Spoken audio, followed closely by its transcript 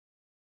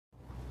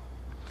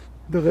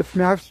The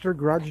LiftMaster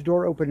garage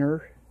door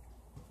opener.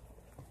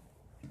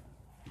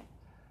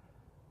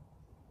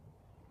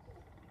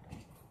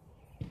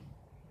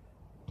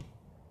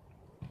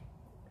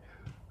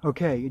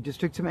 Okay, you just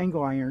took some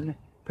angle iron,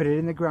 put it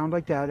in the ground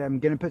like that. I'm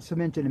gonna put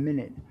cement in a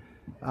minute.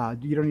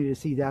 You don't need to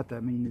see that though. I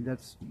mean,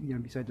 that's, you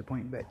know, beside the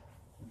point. But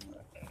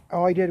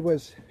all I did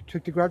was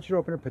took the garage door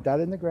opener, put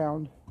that in the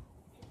ground,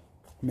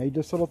 made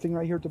this little thing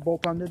right here to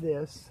bolt onto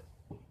this.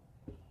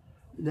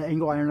 The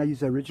angle iron, I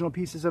used the original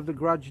pieces of the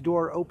garage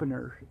door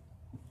opener.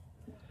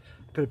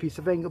 Put a piece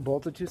of angle,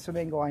 bolted to some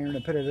angle iron,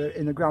 and put it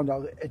in the ground.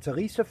 It's at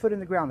least a foot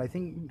in the ground. I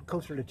think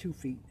closer to 2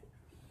 feet.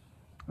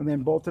 And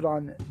then bolted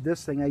on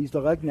this thing. I used a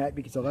lug nut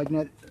because the lug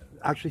nut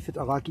actually fits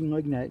a locking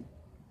lug nut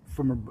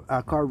from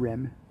a car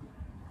rim,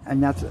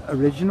 and that's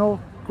original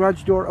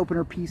garage door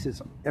opener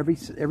pieces.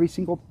 Every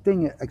single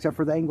thing except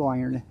for the angle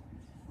iron,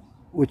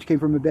 which came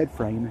from a bed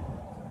frame,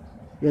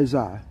 is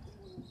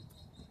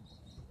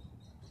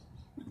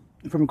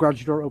from a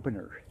garage door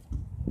opener.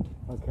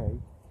 Okay.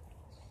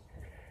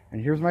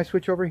 And here's my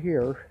switch over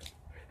here,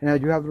 and I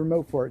do have the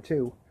remote for it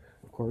too.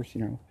 Of course,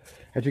 you know.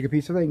 I took a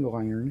piece of angle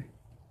iron,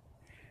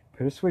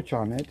 put a switch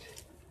on it.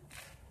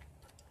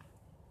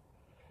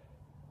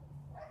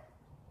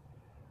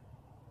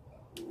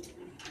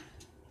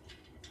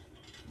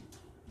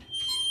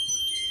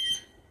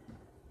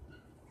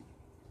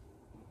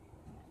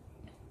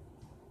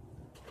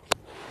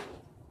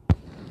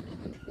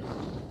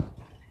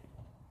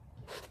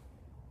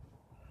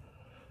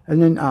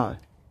 And then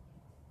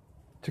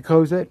to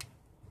close it,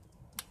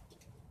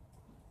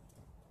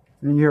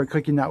 and then you hear it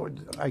clicking that,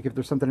 like if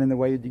there's something in the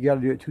way, you got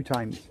to do it 2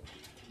 times.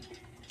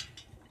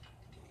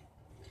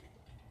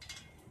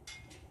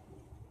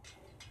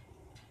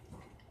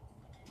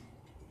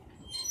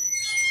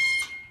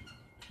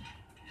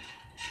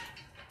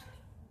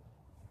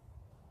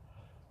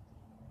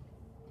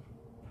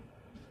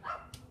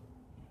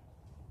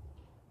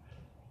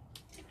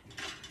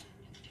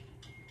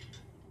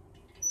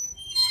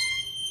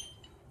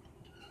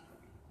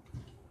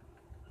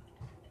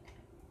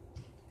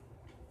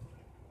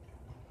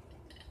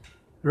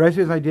 The rest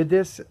is I did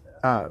this,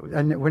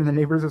 and when the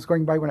neighbors was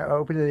going by, when I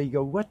opened it, he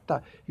goes, "What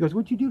the?" He goes,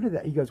 "What'd you do to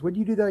that?" He goes, "What'd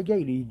you do to that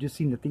gate?" He just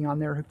seen the thing on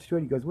there hooked to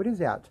it. He goes, "What is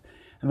that?"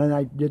 And then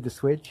I did the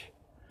switch.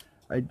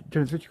 I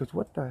turned the switch. He goes,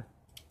 "What the?"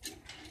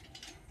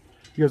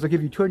 He goes, "I'll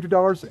give you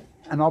 $200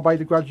 and I'll buy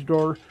the garage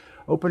door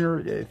opener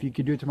if you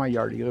could do it to my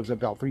yard." He lives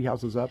about 3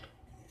 houses up.